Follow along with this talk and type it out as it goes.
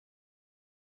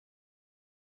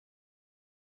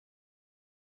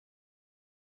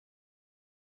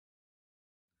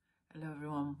Hello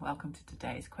everyone, welcome to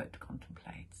today's quote to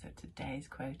contemplate. So today's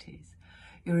quote is,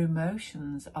 your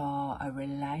emotions are a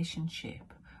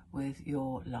relationship with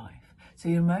your life. So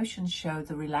your emotions show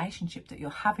the relationship that you're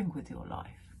having with your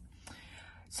life.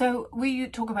 So we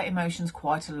talk about emotions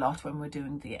quite a lot when we're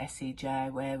doing the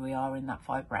SEJ, where we are in that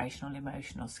vibrational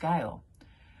emotional scale.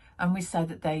 And we say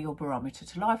that they're your barometer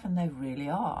to life, and they really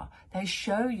are. They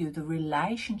show you the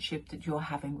relationship that you're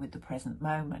having with the present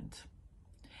moment.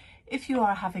 If you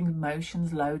are having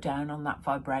emotions low down on that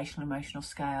vibrational emotional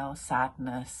scale,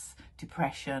 sadness,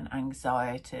 depression,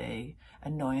 anxiety,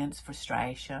 annoyance,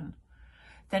 frustration,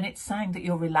 then it's saying that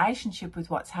your relationship with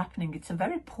what's happening, it's a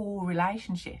very poor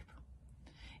relationship.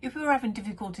 If we were having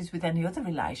difficulties with any other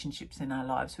relationships in our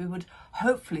lives, we would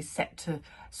hopefully set to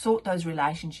sort those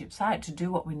relationships out, to do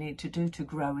what we need to do to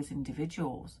grow as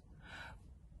individuals.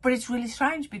 But it's really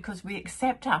strange because we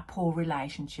accept our poor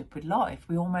relationship with life.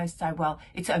 We almost say, well,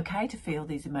 it's okay to feel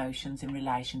these emotions in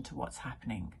relation to what's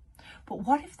happening. But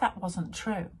what if that wasn't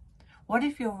true? What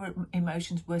if your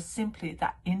emotions were simply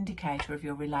that indicator of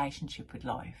your relationship with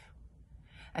life?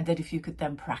 And that if you could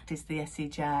then practice the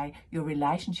SEJ, your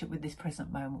relationship with this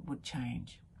present moment would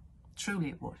change. Truly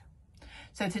it would.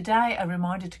 So today, a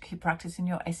reminder to keep practicing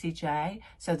your SEJ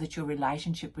so that your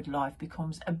relationship with life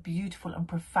becomes a beautiful and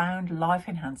profound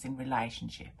life-enhancing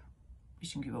relationship.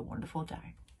 Wishing you a wonderful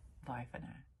day. Bye for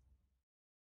now.